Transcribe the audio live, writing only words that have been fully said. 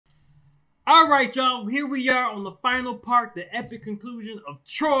All right, y'all. Here we are on the final part, the epic conclusion of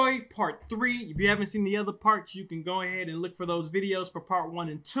Troy, part 3. If you haven't seen the other parts, you can go ahead and look for those videos for part 1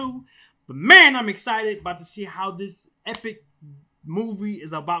 and 2. But man, I'm excited about to see how this epic movie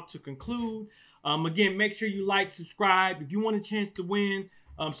is about to conclude. Again, make sure you like, subscribe. If you want a chance to win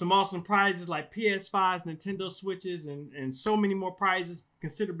some awesome prizes like PS5s, Nintendo Switches, and so many more prizes,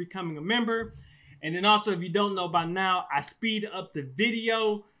 consider becoming a member. And then also, if you don't know by now, I speed up the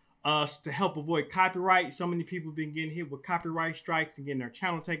video to help avoid copyright. So many people have been getting hit with copyright strikes and getting their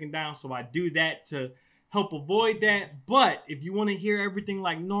channel taken down. So I do that to help avoid that. But if you want to hear everything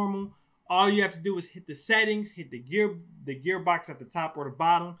like normal, all you have to do is hit the settings, hit the gearbox at the top or the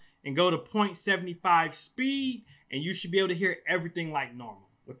bottom, and go to 0.75 speed, and you should be able to hear everything like normal.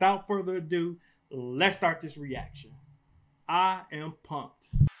 Without further ado, let's start this reaction. I am pumped.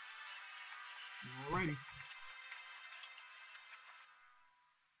 Alrighty.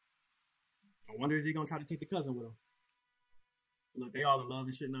 I wonder, is he gonna try to take the cousin with him? Look, they all in love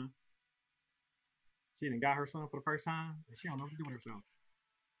and shit now. She done got her son for the first time, and she don't know what to do with herself.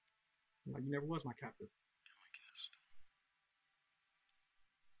 Like, you never was my captain.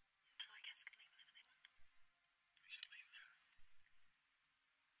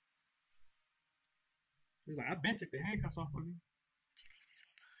 He's like, I've been took the handcuffs off of you.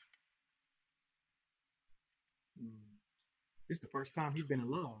 This is the first time he's been in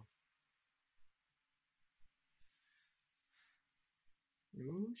love.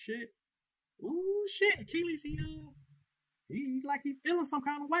 Ooh, shit. Ooh, shit. Achilles, he like he feeling some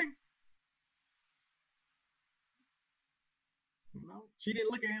kind of way. You know, she didn't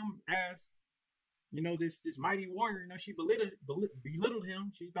look at him as, you know, this mighty warrior. You know, she belittled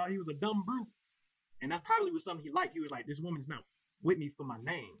him. She thought he was a dumb brute. And that probably was something he liked. He was like, this woman's not with me for my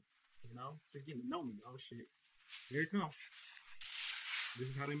name. You know, just getting to know me. Oh, shit. Here it comes. This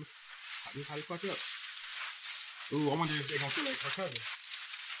is how they fuck up. Ooh, I wonder if they're gonna kill her cousin.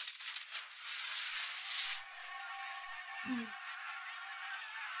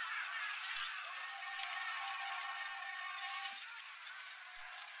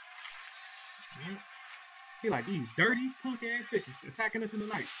 He like, these dirty, punk ass bitches attacking us in the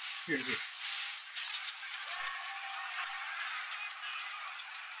night. Here it is.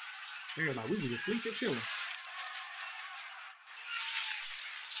 They're like, we was asleep and chilling.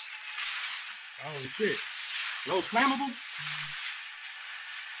 Oh shit. Those flammable?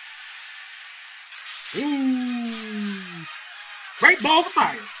 Ooh. Great balls of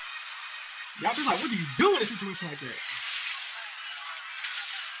fire. Y'all be like, what do you do in a situation like that?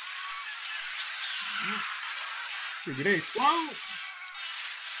 Shit, did they explode?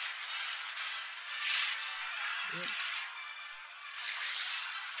 Yep.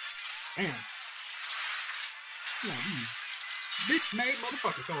 Damn. Yeah, these bitch-made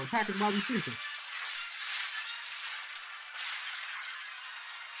motherfuckers are attacking while we sleeping.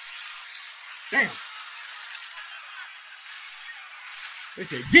 Damn. They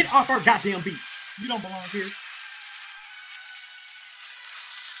said, get off our goddamn beat. You don't belong here.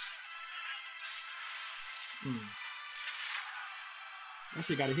 That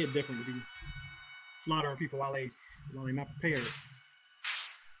shit gotta hit different to be slaughtering people while they're not prepared.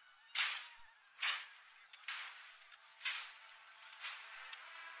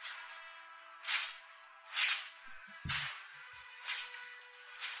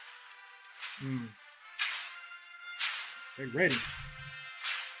 They ready.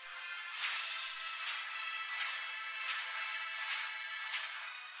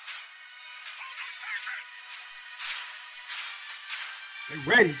 They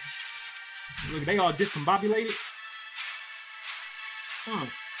ready. Look, they all discombobulated. Who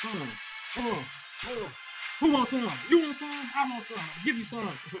wants some? You want some? I want some. I'll give you some.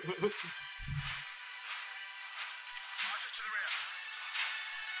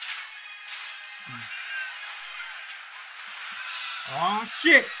 Oh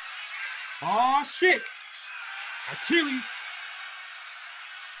shit. Oh shit. Achilles.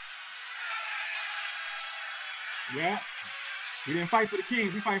 Yeah. We didn't fight for the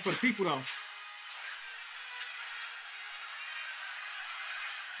kings, we fight for the people though.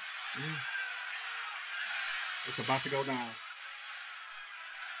 It's about to go down.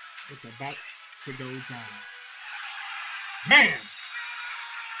 It's about to go down. Man!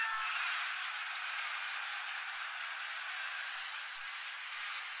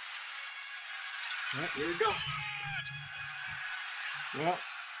 Well, here we go. Well,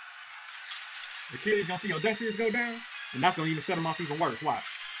 the kid's gonna see Odysseus go down, and that's gonna even set him off even worse. Watch.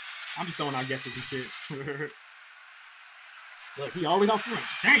 I'm just throwing out guesses and shit. Look, he always out front.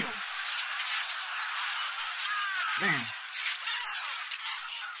 Damn! Damn.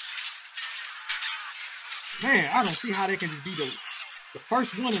 Man, I don't see how they can just be the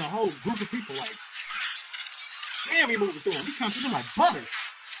first one in a whole group of people. Like, damn, he moving through them. He comes through them like butter.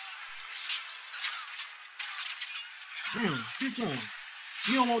 Damn, this one.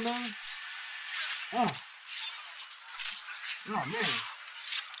 You don't want none? Oh. Oh, man.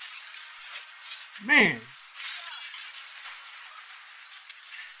 Man.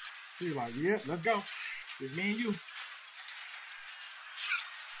 He's like, yeah, let's go. It's me and you.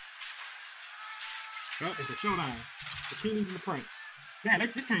 Oh, it's a showdown. Achilles and the Prince. Damn,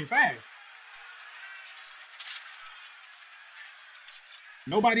 this came fast.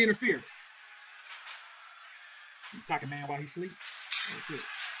 Nobody interfere. You talking man while he sleep? Oh, shit.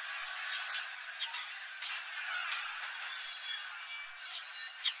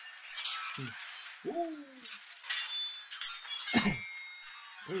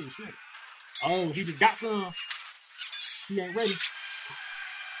 Oh, shit. Oh, he just got some. He ain't ready.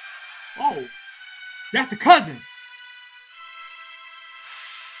 Oh, that's the cousin.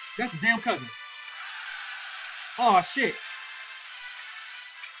 That's the damn cousin. Oh, shit.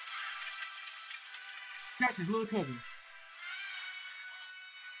 That's his little cousin.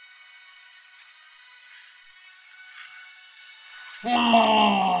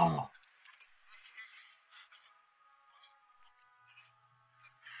 Oh!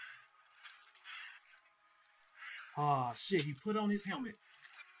 Oh, shit. He put on his helmet.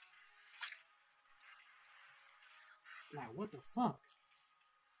 Like, what the fuck?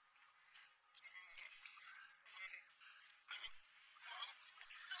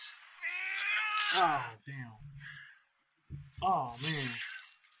 Oh, damn. Oh, man.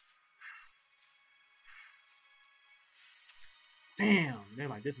 Damn. They're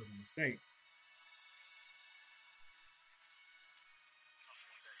like, this was a mistake.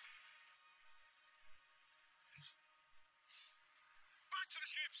 Back to the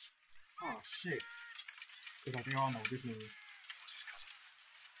ships. Oh, shit. It's like they all know this news.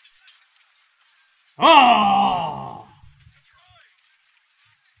 Oh!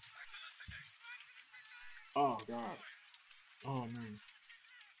 Oh, God. Oh, man.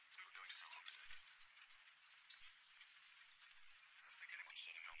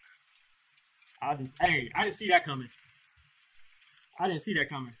 I didn't see that coming. I didn't see that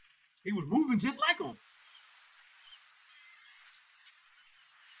coming. He was moving just like him.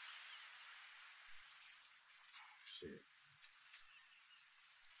 Shit.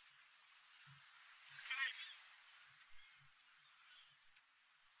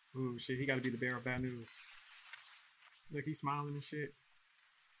 Ooh, shit, he gotta be the bearer of bad news. Look, he's smiling and shit.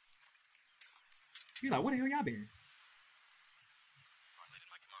 He's like, what the hell y'all been?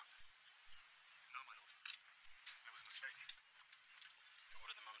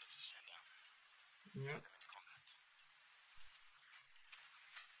 Yeah.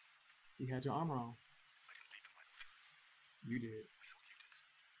 You had your armor on. You did.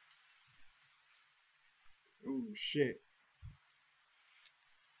 Ooh, shit.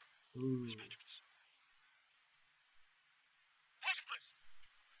 Ooh.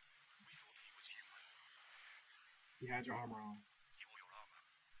 You had your armor on. You wore your armor,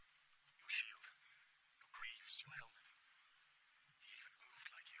 your shield, your greaves, your helmet. He even moved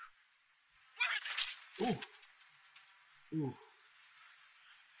like you. Where is he? Ooh. Ooh.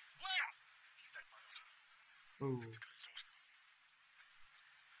 Where? He's dead, my lord. Ooh.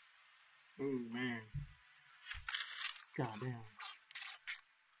 Ooh, man. God damn.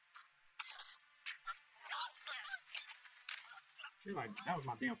 You're like, that was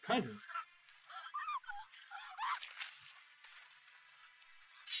my damn cousin.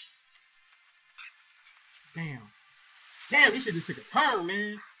 Damn. Damn, this shit just took a turn,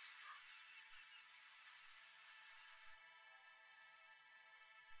 man.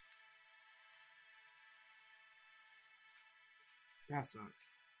 That sucks.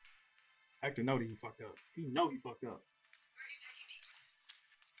 Hector know that he fucked up. He know he fucked up. Where are you taking me?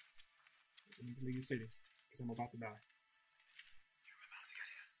 I need to leave the city, because I'm about to die. Do you remember how to get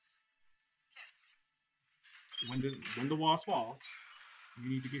here? Yes. When the walls fall, you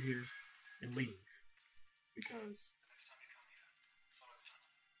need to get here and leave. Because The next time you come here, follow the tunnel.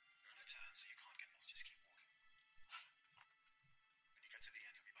 There are no turns, so you can't get lost. Just keep walking. When you get to the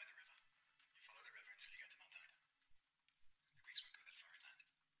end, you'll be by the river. You follow the river until you get to Mount Ida. The Greeks won't go that far inland.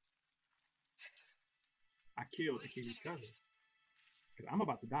 Hector. I killed Achilles' cousin. Because I'm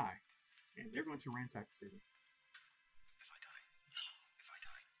about to die. And they're going to ransack the city. If I die, I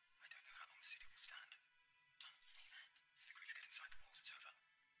don't know how long the city will stand. Don't say that. If the Greeks get inside the walls, it's over.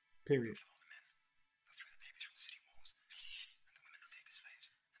 Period. Kill all the men. They'll throw the babies from the city walls. Please. And the women will take as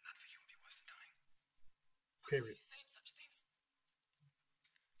slaves. And that for you will be worse than dying. Period. Why are you saying such things?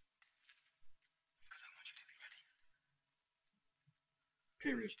 Because I want you to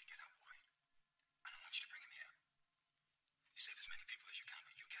Period. To get out, boy. And I want you to bring him here. You save as many people as you can,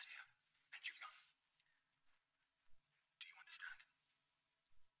 but you get here. And you run. Do you understand?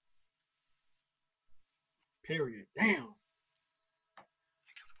 Period. Damn.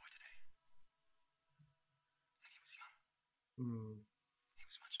 You killed a boy today. And he was young. He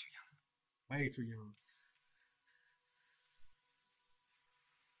was much too young. Way too young.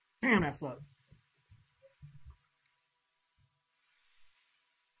 Damn, that sucks.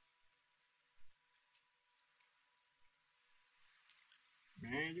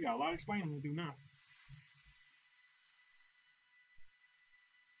 Man, you got a lot of explaining to do now.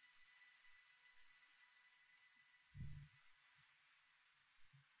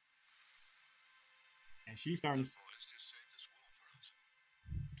 And she's starting to...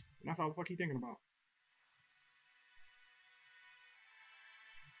 And that's all the fuck he thinking about.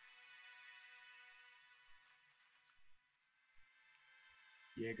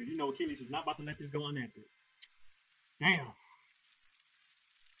 Yeah, because you know Achilles is not about to let this go unanswered. Damn.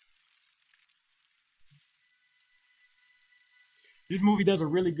 This movie does a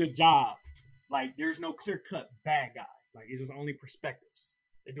really good job. Like, there's no clear-cut bad guy. Like, it's just only perspectives.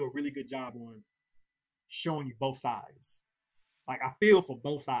 They do a really good job on showing you both sides. Like, I feel for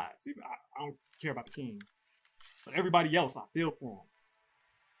both sides. I don't care about the king. But everybody else, I feel for them.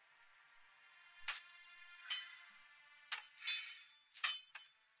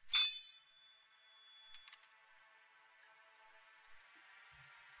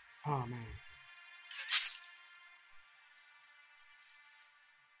 Oh, man.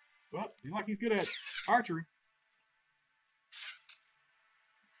 Well, seems like he's good at archery.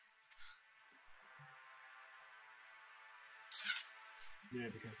 Yeah,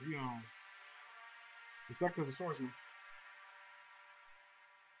 because he sucks as a swordsman.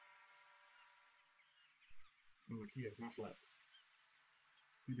 And look, he has not slept.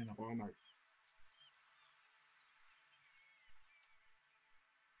 He's been up all night.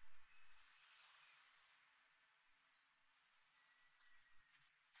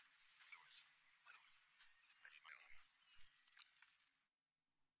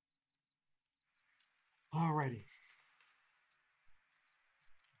 Alrighty.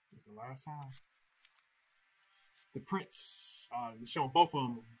 It's the last time. The prince, showing both of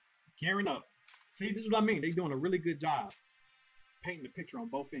them gearing up. See, this is what I mean. They're doing a really good job painting the picture on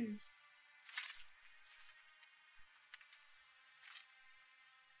both ends.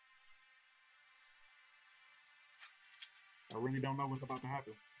 I really don't know what's about to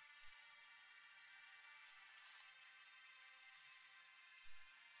happen.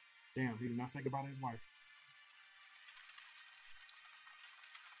 Damn, he did not say goodbye to his wife.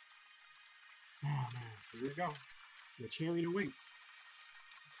 Oh, man. Here we go. The chariot awaits.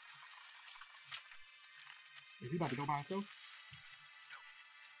 Is he about to go by himself?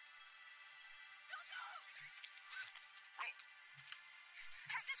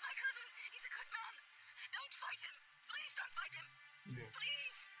 Hector's my cousin. He's a good man. Don't fight him. Please don't fight him. Yeah.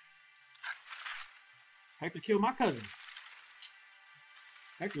 Please. Hector killed my cousin.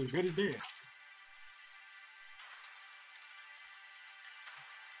 Hector was good as dead.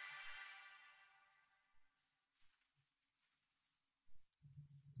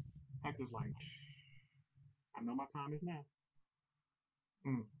 Hector's like, I know my time is now.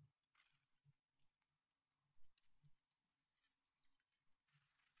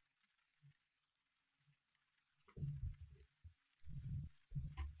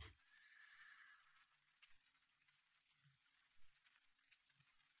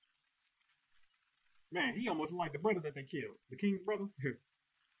 Man, he almost like the brother that they killed. The king's brother.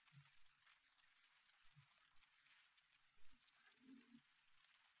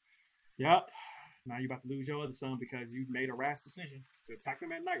 Yep. Now you're about to lose your other son because you made a rash decision to attack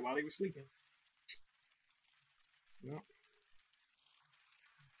them at night while they were sleeping. Yep.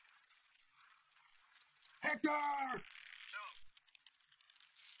 Hector!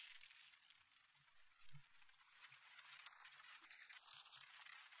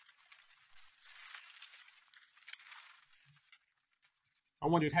 I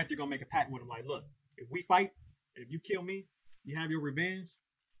wonder if Hector gonna make a pact with him. Like, look, if we fight, if you kill me, you have your revenge.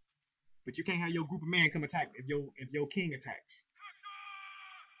 But you can't have your group of men come attack if your king attacks.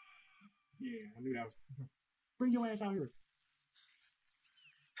 Yeah, I knew that was. Bring your ass out here.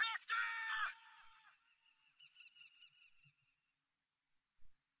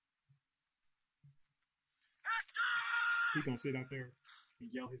 He's gonna sit out there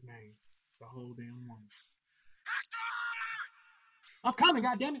and yell his name the whole damn morning. I'm coming,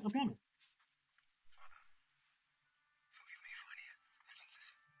 goddammit, I'm coming. Father, forgive me for any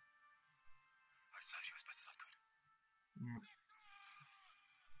offenses. I served you as best as I could. Yeah.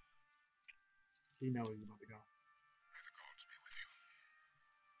 He knows he's about to go. May the gods be with you.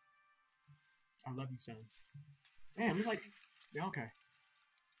 I love you, son. Damn, he's like, yeah, okay.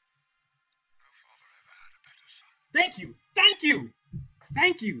 No father ever had a better son. Thank you! Thank you!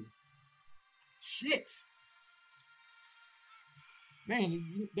 Thank you! Shit.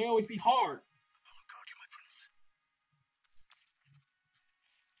 Man, they always be hard. I will guard you, my prince.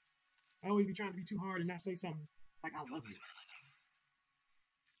 I always be trying to be too hard and not say something like, I love you.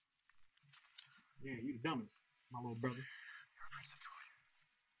 Yeah, you the dumbest, my little brother. You're a prince of Troy.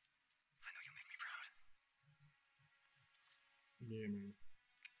 I know you make me proud. Yeah, man.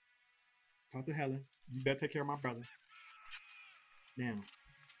 Talk to Helen. You better take care of my brother. Now.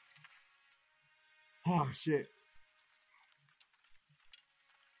 Oh, shit.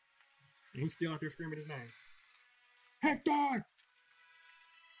 And he's still out there screaming his name. Hector!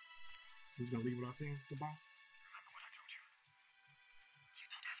 He's gonna leave without saying goodbye? Remember what I told you. You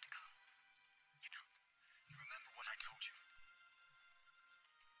don't have to go. You don't. You remember what I told you.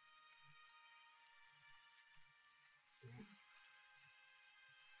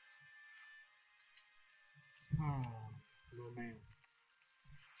 Oh, little man.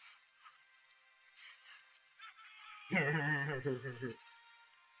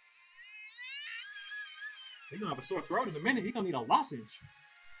 He's gonna have a sore throat in a minute. He's gonna need a lozenge.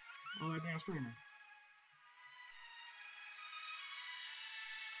 All that damn screaming.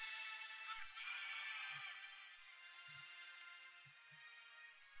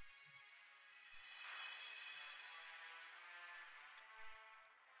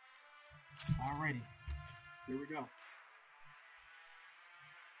 Alrighty. Here we go.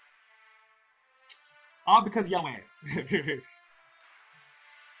 All because of your ass.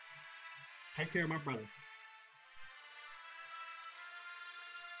 Take care of my brother.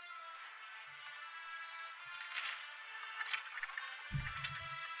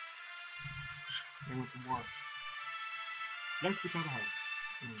 They went to war. Just because of her.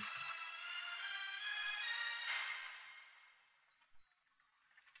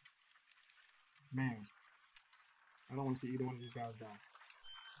 Man. I don't want to see either one of these guys die.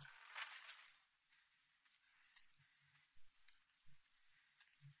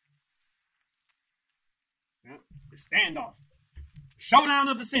 Yep. The standoff. Showdown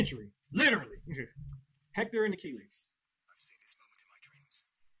of the century. Literally. Hector and Achilles. I've seen this moment in my dreams.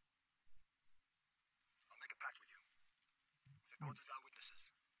 I'll make a pact with you. With the gods as our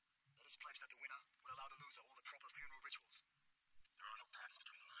witnesses, let us pledge that the winner will allow the loser all the proper funeral rituals. There are no pacts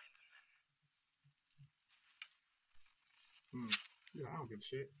between lions and men. Yeah, I don't give a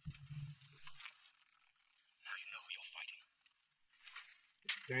shit. Now you know who you're fighting.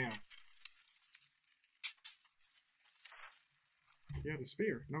 Damn. He has a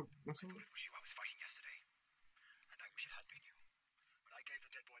spear. No sword. It was you I was fighting yesterday, and I wish it had been you. But I gave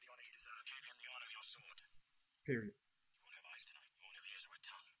the dead boy the honor he deserved. Gave him the honor of your sword. Period. You won't have eyes tonight. You won't have ears or a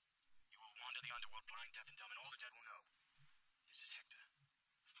tongue. You will wander the underworld blind, deaf, and dumb, and all the dead will know. This is Hector,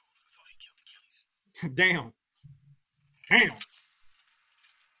 the fool who thought he killed Achilles. Damn. Damn.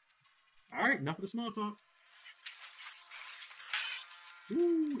 All right, enough of the small talk.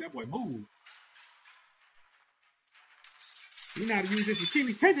 Ooh, that boy move. You know how to use this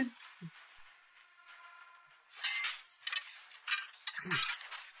Achilles tendon.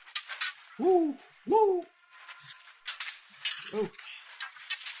 Woo, woo. Oh.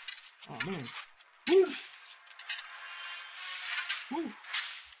 Oh man. Woo. Woo.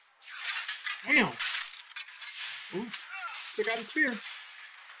 Damn. Ooh. Took out a spear.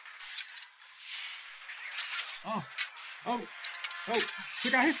 Oh. Oh. Oh.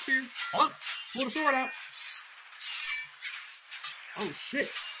 Took out his spear. Oh. Pull the sword out. Oh shit.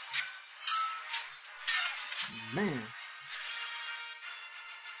 Man.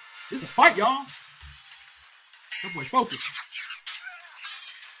 This is a fight, y'all. That boy focused.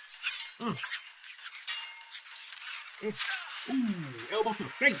 Ooh, elbow to the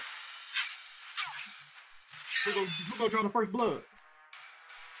face. Who gonna draw the first blood?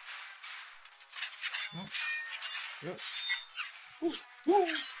 Yep. Ooh, woo.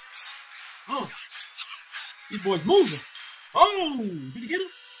 Oh. These boys moving. Oh, did you get him?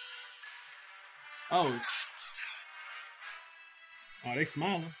 Oh. Oh, they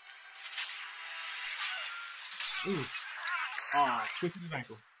smiling. Ooh. Oh, twisted his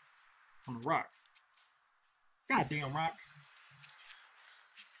ankle. On a rock. Goddamn rock.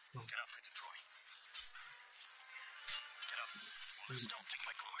 Get up, Prince of Troy. Get up. Warriors, don't take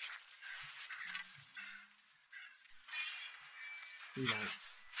my cord. He's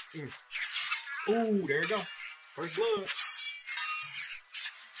like, ooh, there you go. First blood.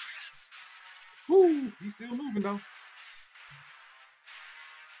 Woo, he's still moving though.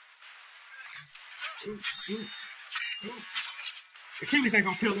 Achilles ain't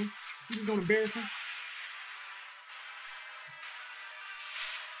gonna kill him. He's just gonna embarrass him.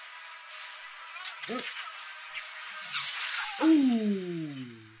 Ooh.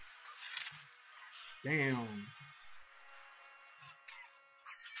 Damn.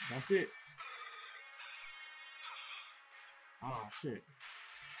 That's it. Oh, shit.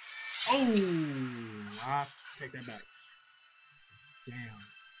 Oh. I take that back. Damn.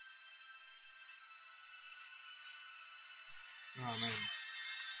 Oh, man.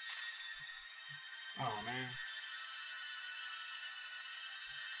 Oh, man.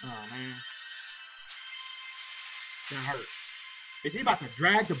 Oh, man. That hurt. Is he about to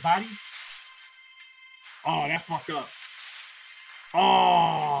drag the body? Oh, that's fucked up.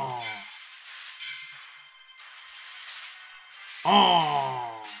 Oh.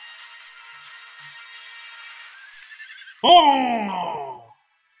 Oh. Oh.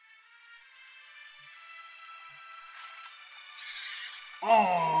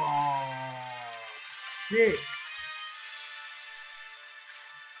 Oh. Shit.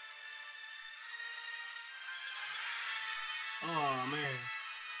 Oh, man.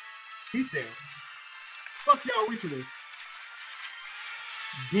 He said, fuck y'all ritualists.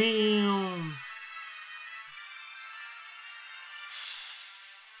 Damn.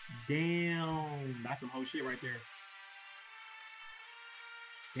 Damn. That's some whole shit right there.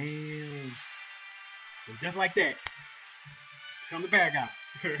 Damn. And just like that, come the bad guy.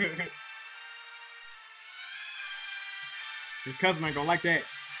 His cousin ain't gonna like that.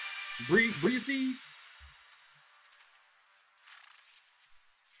 Breezes.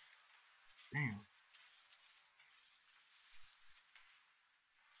 Damn.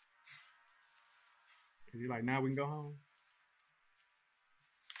 Is he like, now we can go home?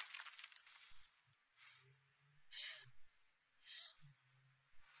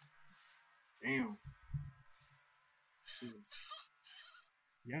 Damn.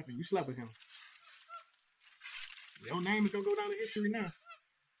 Yeah, you slept with him. Your name is gonna go down in history now.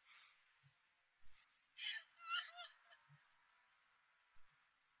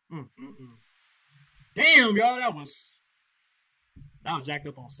 Damn, y'all, that was jacked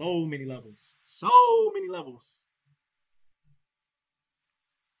up on so many levels. So many levels.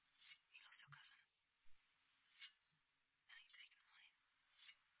 You lost your cousin. Now you take him away.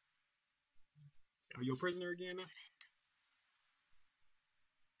 Are you a prisoner again now? It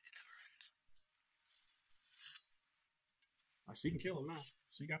never ends. She can kill him now.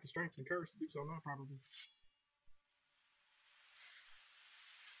 She got the strength and courage to do so now, probably.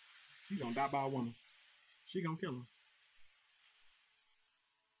 She's gonna die by a woman. She gonna kill him.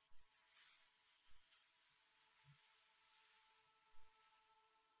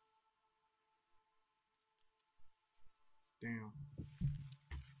 Damn.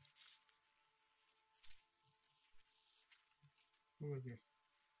 Who is this?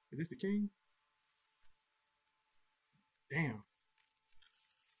 Is this the king? Damn.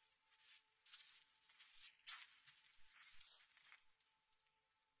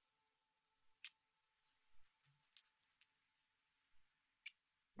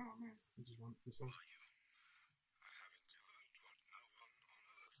 Oh man, I just want this one. I have endured what no one on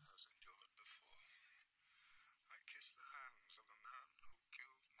earth has endured before. I kiss the hands of the man who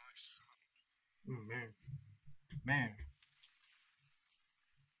killed my son. Oh man. Man.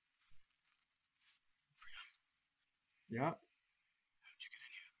 Priam, Yeah. how'd you get in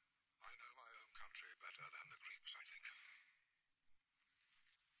here? I know my own country better than the Greeks, I think.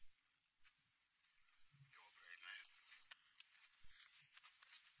 You're a brave man.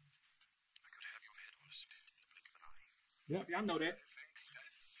 I could have your head on a spit in the blink of an eye. Yep, yeah, I know that. You think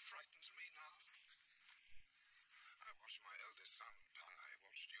death frightens me now? I watched my eldest son die. I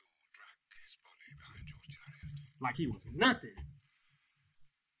watched you drag his body behind your chariot. Like he was nothing.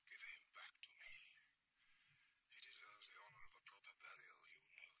 Give him back to me. He deserves the honor of a proper burial.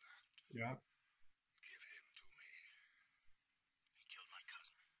 You know that. Yeah. Give him to me. He killed my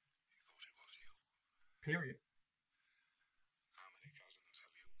cousin. He thought it was you. Period. How many cousins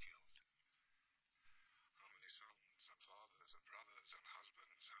have you killed? How many sons and fathers and brothers and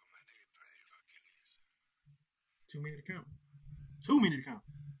husbands? How many, brave Achilles? Too many to count. Too many to count.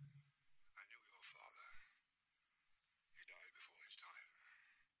 I knew your father. He died before his time.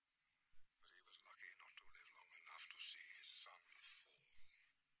 But he was lucky not to live long enough to see his son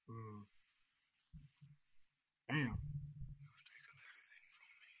fall. Damn. You have taken everything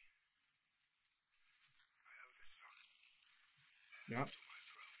from me. My eldest son. Yep. To my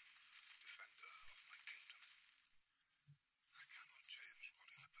throne. Defender of my kingdom. I cannot change what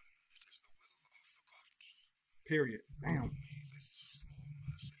happened. It is the will of the gods. Period. Damn. Give me this small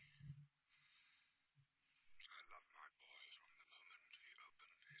mercy.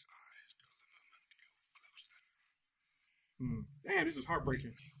 this is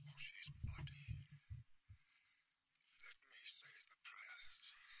heartbreaking. Let me wash his body. Let me say the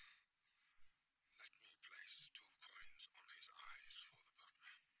prayers. Let me place 2 coins on his eyes for the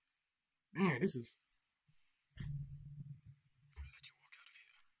butler. Man, this is. If I let you walk out of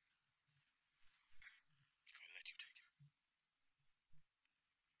here, if I let you take him,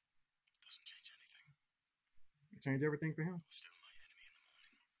 it doesn't change anything. It changed everything for him. You're still my enemy in the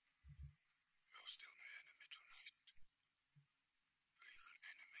morning. You're still my enemy tonight. But even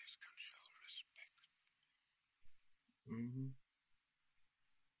enemies can show respect. Mm-hmm.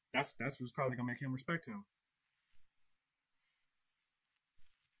 That's what's probably gonna make him respect him.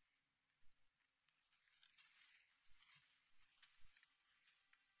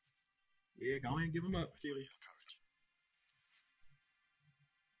 Yeah, go ahead and give him up, Achilles. Your courage.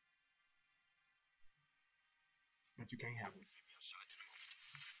 But you can't have it. Meet me outside in a moment.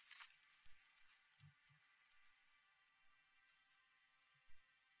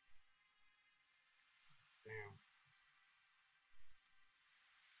 Damn.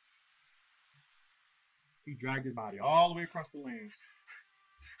 He dragged his body all the way across the lands.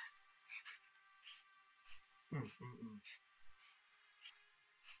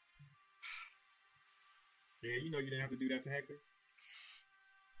 Yeah, you know you didn't have to do that to Hector.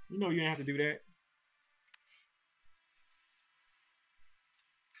 You know you didn't have to do that.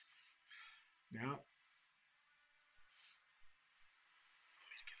 Yeah. We'll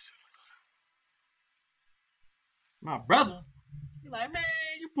meet again soon, my brother. My brother? You're like, man,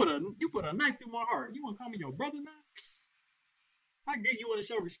 you put a knife through my heart. You wanna call me your brother now? I get you wanna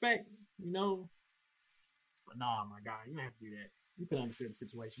show respect, you know. But nah, my guy, you don't have to do that. You could understand the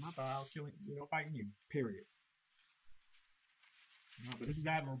situation. I thought I was killing, fighting you. Period. But this is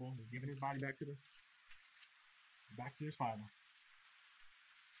admirable. He's giving his body back to his father.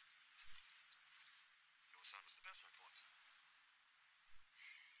 Your son was the best I fought.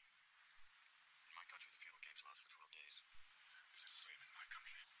 In my country, the funeral games last for 12 days. It is the same in my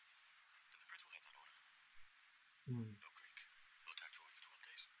country. Then the prince will have that honor. No Greek will attack Troy for 12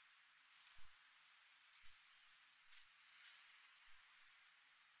 days.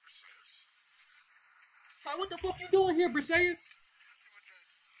 Briseis. Like, what the fuck you doing here, Briseis?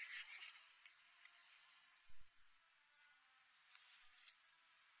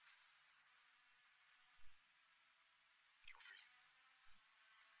 You're free.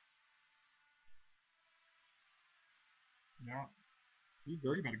 Yeah. You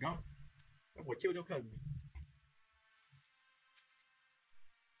girl, you better go. That boy killed your cousin.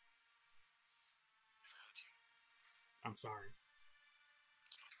 If I hurt you, I'm sorry.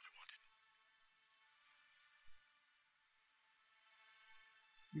 it's not what I wanted.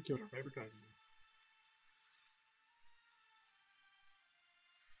 You killed her favorite cousin.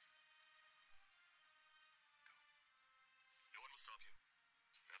 No one will stop you.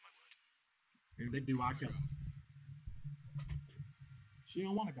 You have my word. And if they do, I kill her. She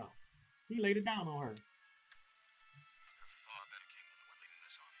don't want to go. He laid it down on her. You're a far better king than the one leading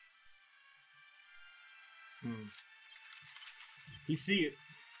this army. He see it.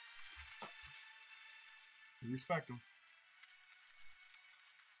 You respect him.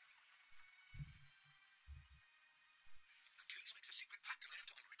 Achilles makes a secret pact and I have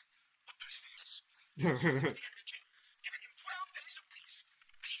to honor it. What person is this? The enemy king, giving him 12 days of peace.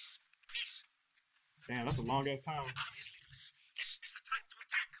 Peace. Peace. Damn, that's a long ass time. The army is leaderless. This is the time to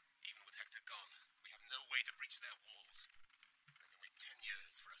attack. Even with Hector gone, we have no way to breach their walls. They can wait 10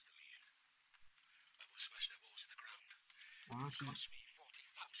 years for us to leave. I will smash their walls to the ground. Oh, It shit. cost me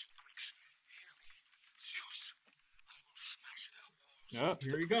 40,000 Greeks. Hear me. Zeus, I will smash their walls. Yep,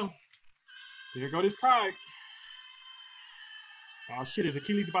 here you go. Here go this pride. Oh shit, is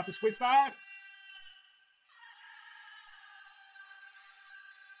Achilles about to switch sides?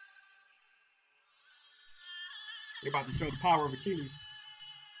 They're about to show the power of Achilles.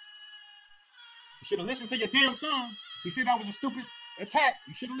 You should have listened to your damn son. He said that was a stupid attack.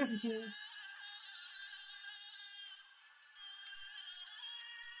 You should have listened to him.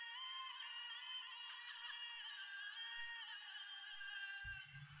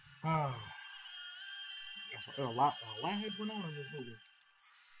 Oh. A lot has went on in this movie.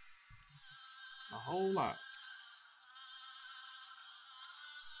 A whole lot.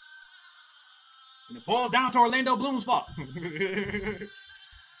 And it boils down to Orlando Bloom's fault.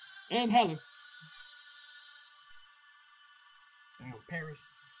 And Helen. Damn,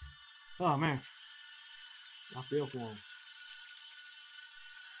 Paris. Oh, man. I feel for him.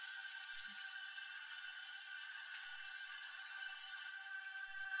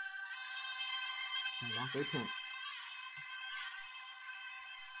 I lost their prince.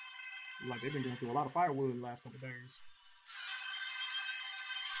 Like they've been going through a lot of firewood the last couple days.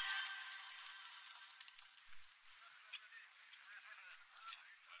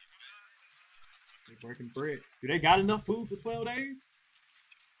 Breaking bread. Do they got enough food for 12 days?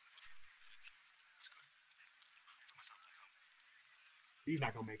 He's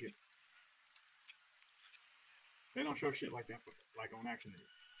not gonna make it. They don't show shit like that, like on accident.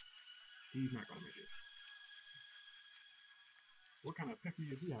 He's not gonna make it. What kind of epiphany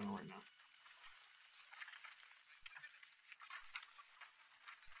is he having right now?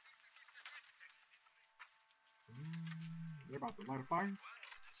 They're about to light a fire. Well,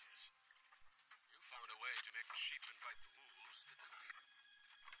 Odysseus, you found a way to make the sheep invite the wolves to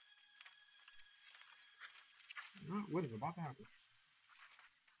dinner. What is about to happen?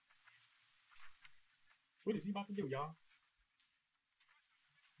 What is he about to do, y'all?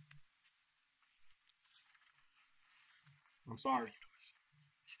 I'm sorry.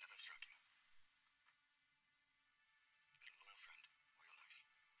 She never struck you. Been a loyal friend all your life.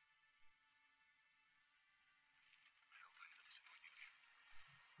 I hope I never disappoint you again.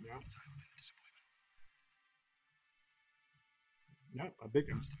 Yeah. Since I have been a disappointment. Yep, a big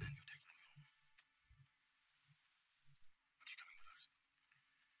one. How's the man you're taking them home? Aren't you coming with us?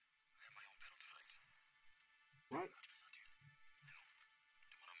 I have my own battle to fight. What? Not beside you. No.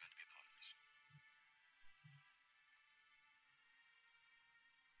 Do what I'm meant to be a part of this.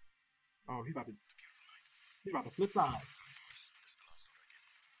 Oh, he about to It's a beautiful night. flip side. This is the last order I give.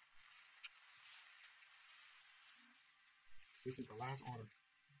 This is the last order.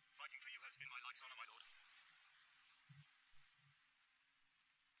 Fighting for you has been my life's honor, my lord.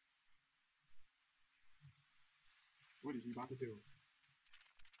 What is he about to do? Open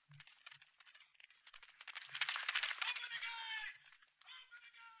the gates! Open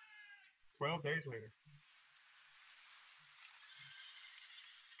the gates! 12 days later.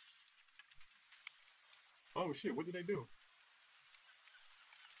 Oh shit, what did they do?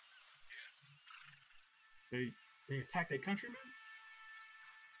 They attacked their countrymen?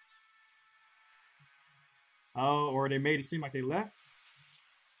 Oh, or they made it seem like they left?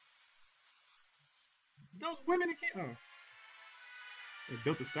 Those women and kids. Oh. They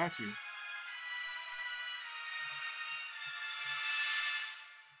built a statue. Nay.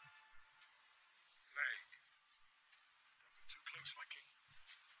 Don't be too close, my king.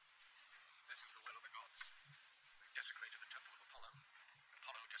 This is the will of the gods. They desecrated the temple of Apollo.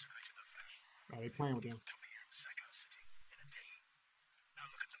 Apollo desecrated their family. Oh, they playing with them. Come here and sack our city in a day. Now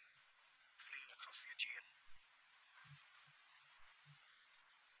look at them, fleeing across the Aegean.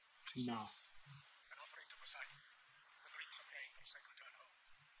 Nah. An offering to Poseidon. The Greeks are paying for a safe return home.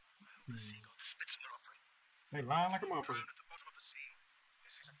 I hope the sea god spits in their offering. They lying like a Drowned motherfucker. at the bottom of the sea.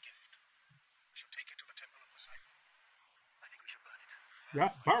 This is a gift. We shall take it to the temple of Poseidon. I think we should burn it.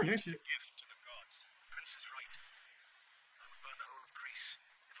 Yeah, burn that shit. Gift to the gods. Prince is right. I would burn the whole of Greece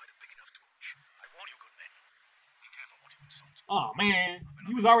if I had a big enough torch. I warn you, good men. Be careful what you insult. Oh man,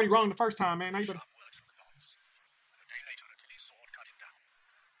 you was already wrong the first time, man. Now you better. Sharp words from the gods. And a day later, Achilles' sword cut him down.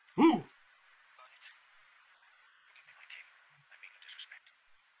 Ooh. Burn it. Forgive me, my king. I mean no disrespect.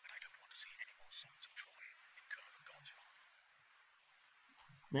 But I don't want to see any more sons of Troy incur the gods' wrath.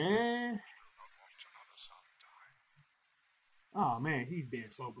 Man. Will not watch another son die. Oh man, he's being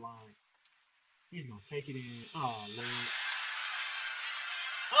so blind. He's gonna take it in. Oh Lord.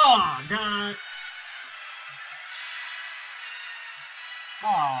 Oh God.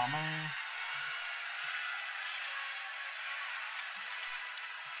 Oh man.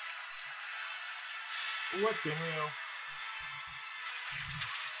 What the hell?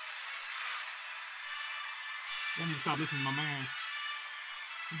 I need to stop listening to my man.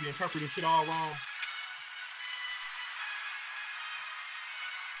 He be interpreting shit all wrong.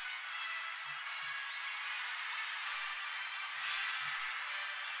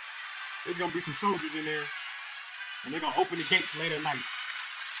 There's gonna be some soldiers in there, and they're gonna open the gates later at night.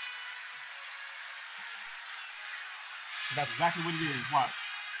 That's exactly what it is. Watch.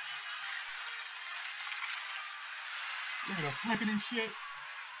 Look at them flipping and shit.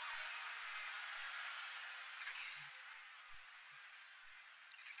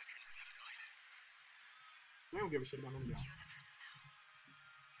 They don't give a shit about none of y'all. You're the prince now.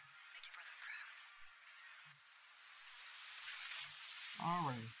 Make your brother proud.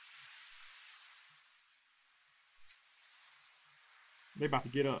 Alright. They about to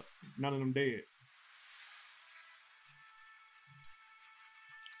get up. None of them dead.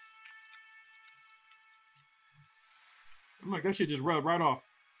 I'm like, that shit just rubbed right off.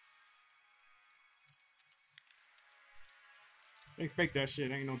 They fake that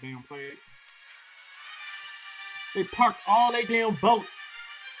shit. Ain't no damn play. They parked all they damn boats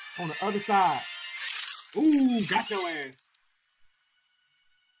on the other side. Ooh, got your ass.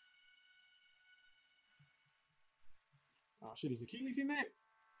 Oh shit, is Achilles in that?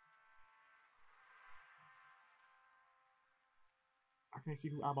 can't see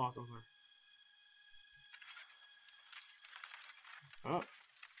who eyeballs those are. Oh,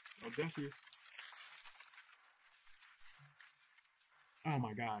 Odysseus. Oh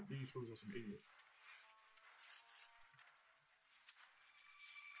my god, these fools are some idiots.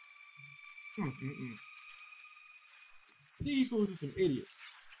 These fools are some idiots.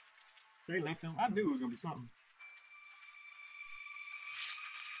 They left them. I knew it was gonna be something.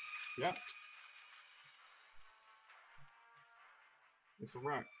 Yep. It's a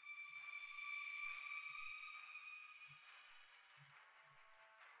wrap.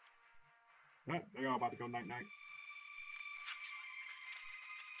 Yep, they all about to go night night.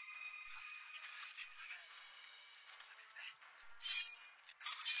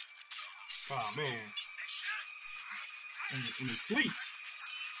 Oh man. In his sleep.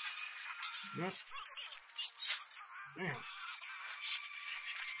 Yep. Damn.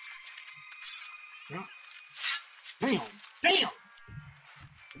 Yep. Damn. Damn.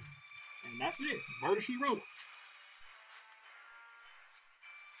 And that's it. Murder, she wrote.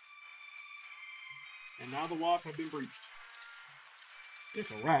 And now the walls have been breached.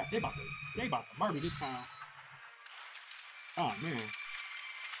 It's a wrap. They about to murder this town. Oh man.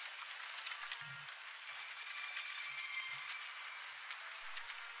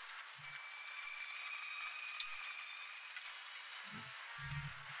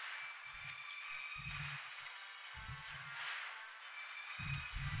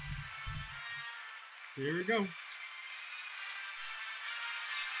 Here we go.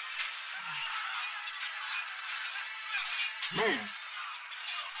 Man.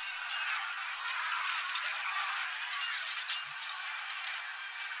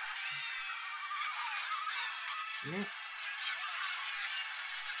 Yeah.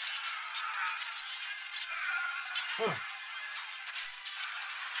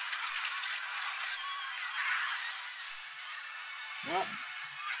 Yep.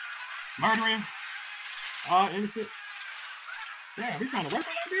 Murdering. Innocent. Yeah, we trying to work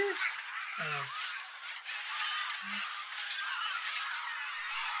on that beer?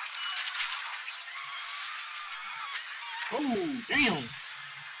 Oh, damn.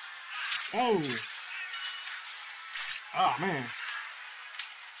 Oh. Oh, man.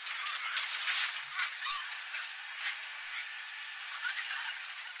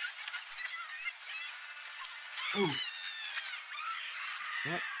 Oh.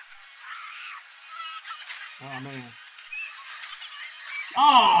 Yep. Oh, man.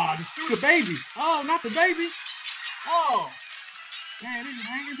 Oh, just threw the baby. Oh, not the baby. Oh. Man, they just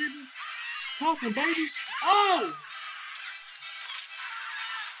hanging people. Tossing babies. Oh.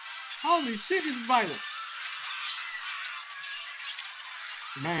 Holy shit, this is violent.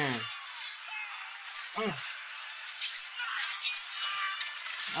 Man.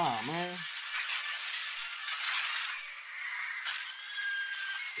 Oh, man.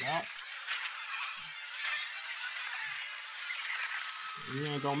 Yep. You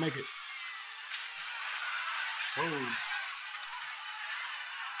ain't gonna make it. Oh.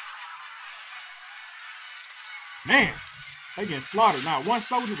 Man, they getting slaughtered. Now, one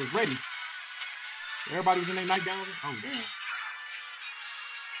soldier was ready. Everybody was in their nightgowns. Oh, damn.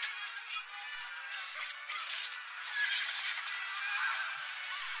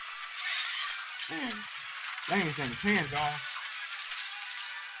 Man, they ain't standing a chance, y'all.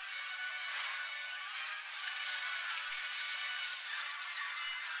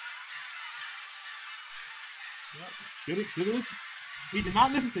 Should have listened. He did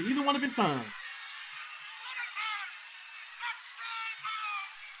not listen to either one of his sons.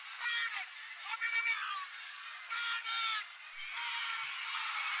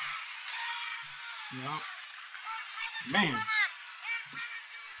 Yep. Man.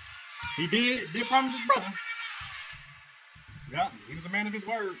 He did promise his brother. Yep, he was a man of his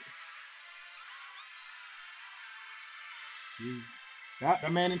word. Yep,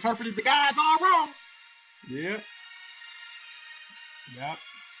 that man interpreted the gods all wrong. Yep. Yep.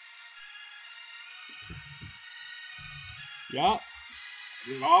 Yep.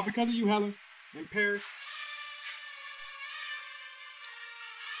 It was all because of you, Helen, in Paris.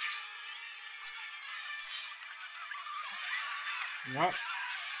 Yep.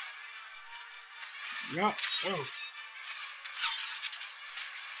 Yep. Oh.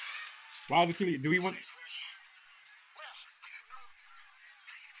 Why is Achilles? Do we want?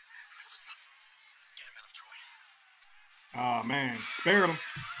 Oh man, spared him.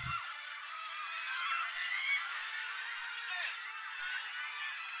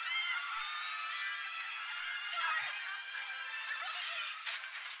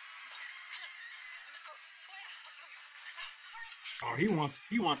 Oh, he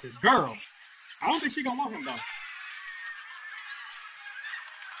wants his girl. I don't think she gonna want him though.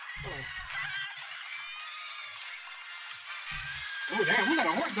 Oh, damn, who got a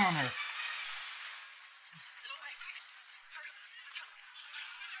horse down there?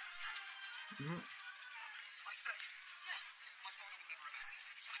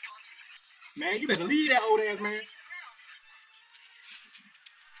 Man, you better leave that old ass man. What's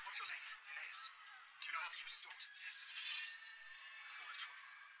your name? Aeneas. Do you know how to use a sword? Yes. Sword of Troy.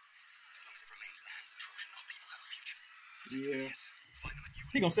 As long as it remains in the hands of a Trojan, our people have a future. Yeah. Yes. Find them and you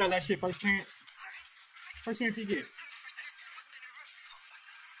He gonna sell that shit first chance. First chance he gets.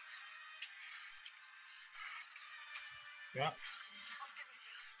 Yeah. I'll stay with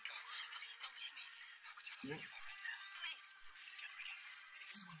you. Go. Please don't leave me. How could you not leave our right now? Please. We'll be together again.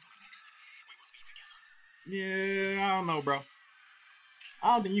 In this world or the next. We will be together. Yeah, I don't know, bro.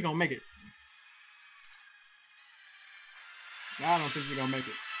 I don't think you're gonna make it. I don't think you're gonna make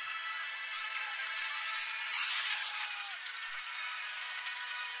it.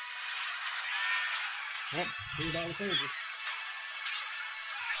 Yep, here's all the soldiers.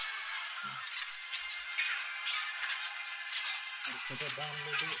 Let's put that down a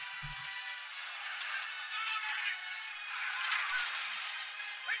little bit.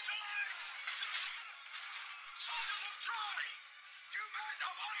 Soldiers of Troy! You men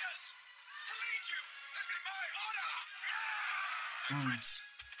are warriors! To lead you has been my honor! Prince,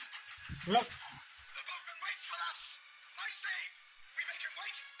 Yep. the boatman waits for us! I say, we make him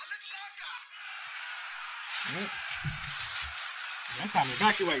wait a little longer! Yep. That's time to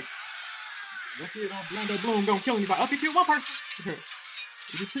evacuate. Let's see if Orlando Bloom don't kill anybody. Up, he killed one person.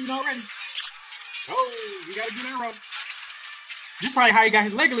 He's retreating already. Oh, you gotta get in a row. This probably how he got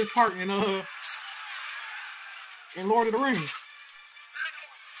his Legolas part in Lord of the Rings.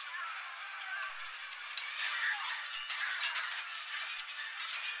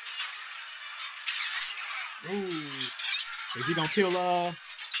 Ooh. Is he gonna kill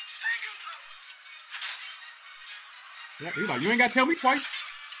Yeah, he's like, you ain't gotta tell me twice.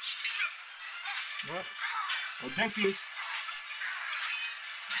 What? Odysseus.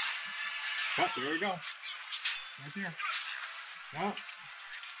 Oh, there we go. Right there. Yep.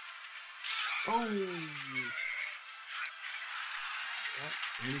 Oh. Yep,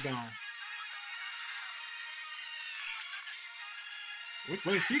 there you go. Which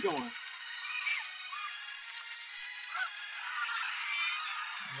way is she going?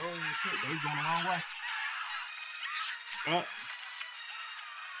 Oh shit, he's going the wrong way. Up.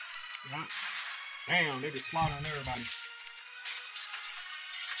 Yep. Damn, they just slaughtering everybody.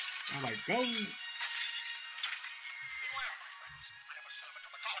 I'm like, go. Beware, my friends. I am a servant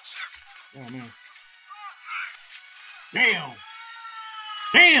of the gods. Oh, man. Damn.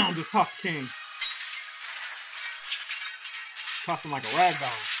 Damn, just tossed the king. Tossed him like a rag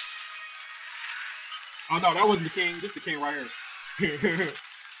doll. Oh, no, that wasn't the king. This is the king right here.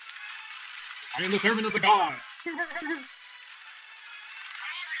 I am the servant of the gods.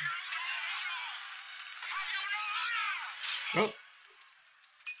 Oh.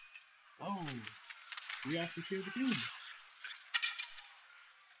 Oh. We actually killed the king.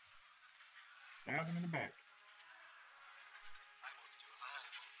 Stabbed him in the back. I wanted you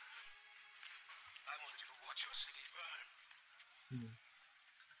alive. I wanted you to watch your city burn.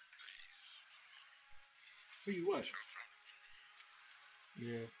 Who you what?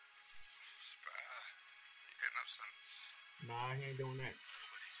 Yeah. Spare the innocent. Nah, he ain't doing that.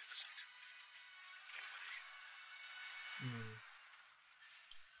 Nobody's innocent.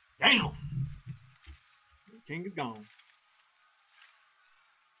 Damn! The king is gone.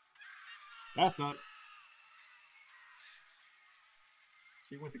 That sucks.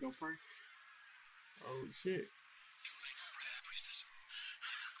 She went to go pray. Oh shit.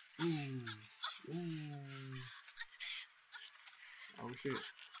 Ooh. Ooh. Oh shit. I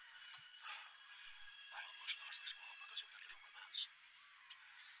almost lost this war because of your little romance.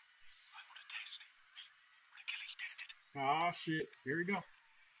 I want to taste what Achilles tasted. Ah shit. Here we go.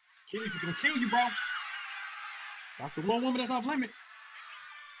 Achilles is gonna kill you, bro. That's the one woman that's off limits.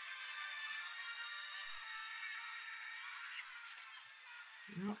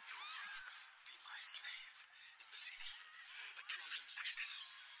 Yep. Be my slave in the city. The Trojans tasted.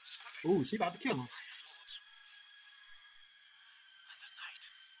 Ooh, she about to kill him.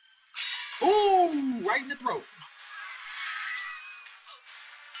 Ooh, right in the throat.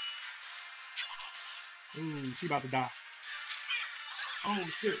 Ooh, she about to die. Oh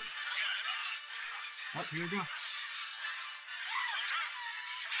shit. Up, here we go.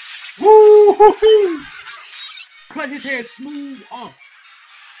 Woo! Cut his head smooth off.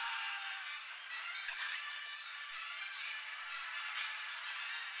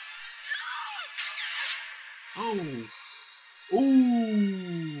 Oh. Ooh.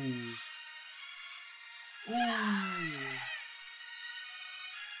 Ooh.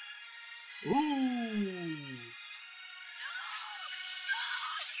 Ooh.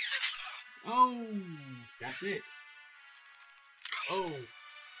 Oh. That's it. Oh.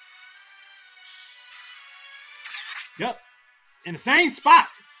 Yep. In the same spot.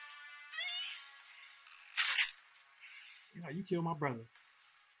 You know, you killed my brother.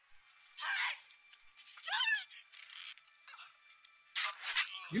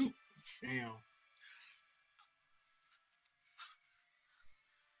 You. Damn.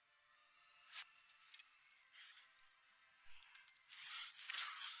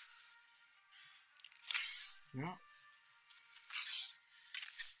 Yeah.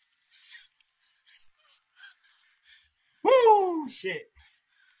 Woo! Shit.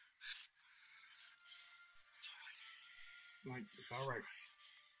 Like, it's alright.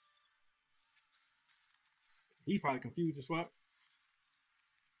 He's probably confused as fuck.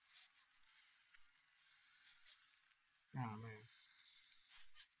 Oh, man.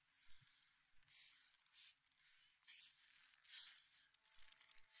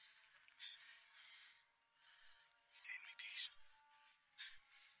 Gave me peace.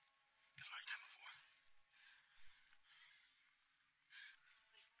 A lifetime of war.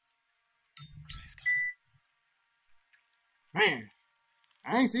 Where's this coming? Man,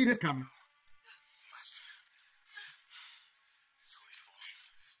 I ain't see this coming.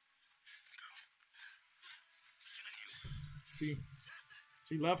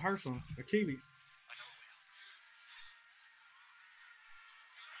 She loved her son, Achilles.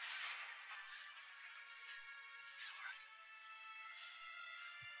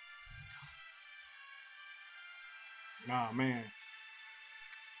 Nah, man.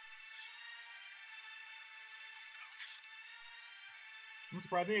 I'm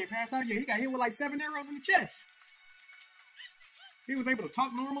surprised he ain't passed out yet. He got hit with like 7 arrows in the chest. He was able to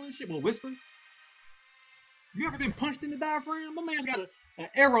talk normal and shit. Well, whisper. You ever been punched in the diaphragm? My man's got an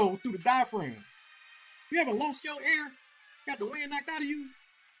arrow through the diaphragm. You ever lost your air? Got the wind knocked out of you?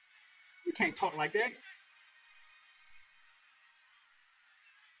 You can't talk like that.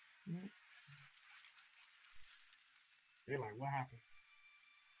 They're like, what happened?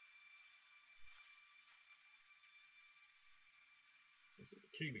 It's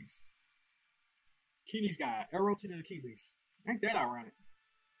Achilles. Achilles got an arrow to the Achilles. Ain't that ironic?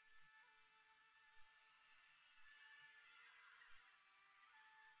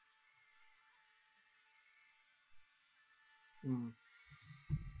 Mm.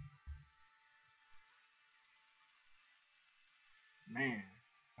 Man,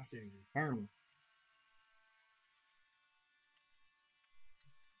 I said it was burning.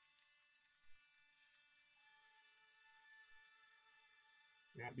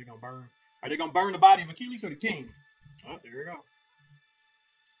 Yeah, they're gonna burn. Are they gonna burn the body of Achilles or the king? Oh, there we go.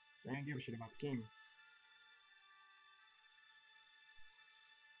 They ain't give a shit about the king.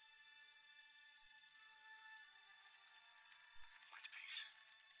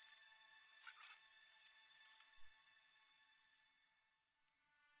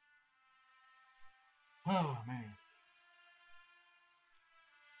 Oh man.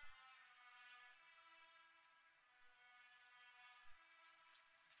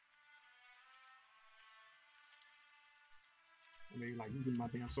 And they like, you give my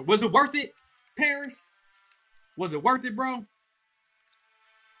damn. So was it worth it, Paris? Was it worth it, bro?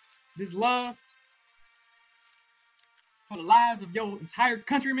 This love for the lives of your entire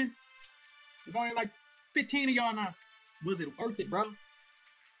countrymen? There's only like 15 of y'all now. Was it worth it, bro?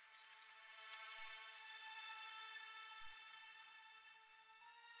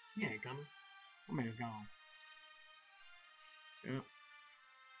 He ain't coming. My man's gone. Yeah.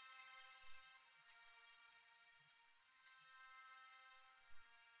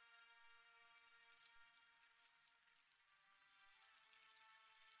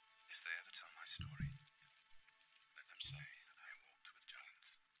 If they ever tell my story, let them say I walked with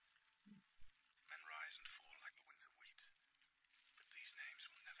giants. Men rise and fall like the winter wheat, but these names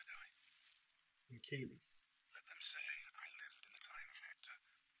will never die. Achilles. Let them say I lived in the time of Hector,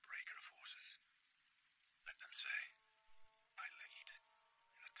 breaker of horses. Let them say I lived in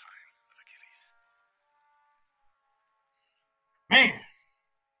the time of Achilles. Man.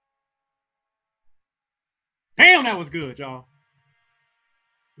 Damn, that was good, y'all.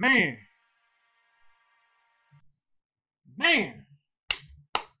 Man. Man.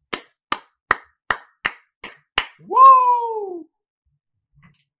 Woo!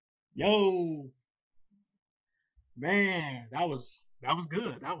 Yo. Man, that was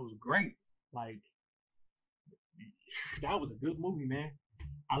good. That was great. Like, that was a good movie, man.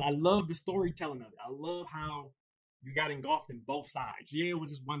 I love the storytelling of it. I love how you got engulfed in both sides. Yeah, it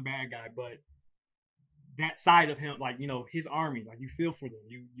was just one bad guy, but that side of him, like, you know, his army, like you feel for them,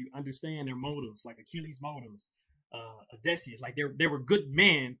 you understand their motives, like Achilles' motives, Odysseus, like they were good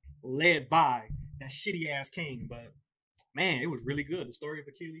men led by that shitty ass king. But man, it was really good. The story of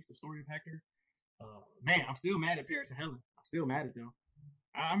Achilles, the story of Hector. Man, I'm still mad at Paris and Helen. I'm still mad at them.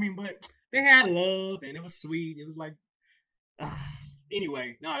 I mean, but they had love and it was sweet. It was like,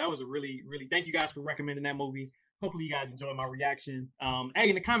 anyway, no, that was a really, really. Thank you guys for recommending that movie. Hopefully, you guys enjoyed my reaction. Hey,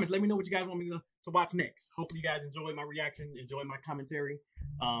 in the comments, let me know what you guys want me to watch next. Hopefully, you guys enjoyed my reaction, enjoyed my commentary.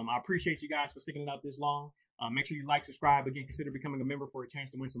 I appreciate you guys for sticking it out this long. Make sure you like, subscribe. Again, consider becoming a member for a chance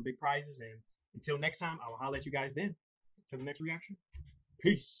to win some big prizes. And until next time, I will holler at you guys then. Until the next reaction.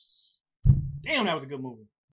 Peace. Damn, that was a good movie.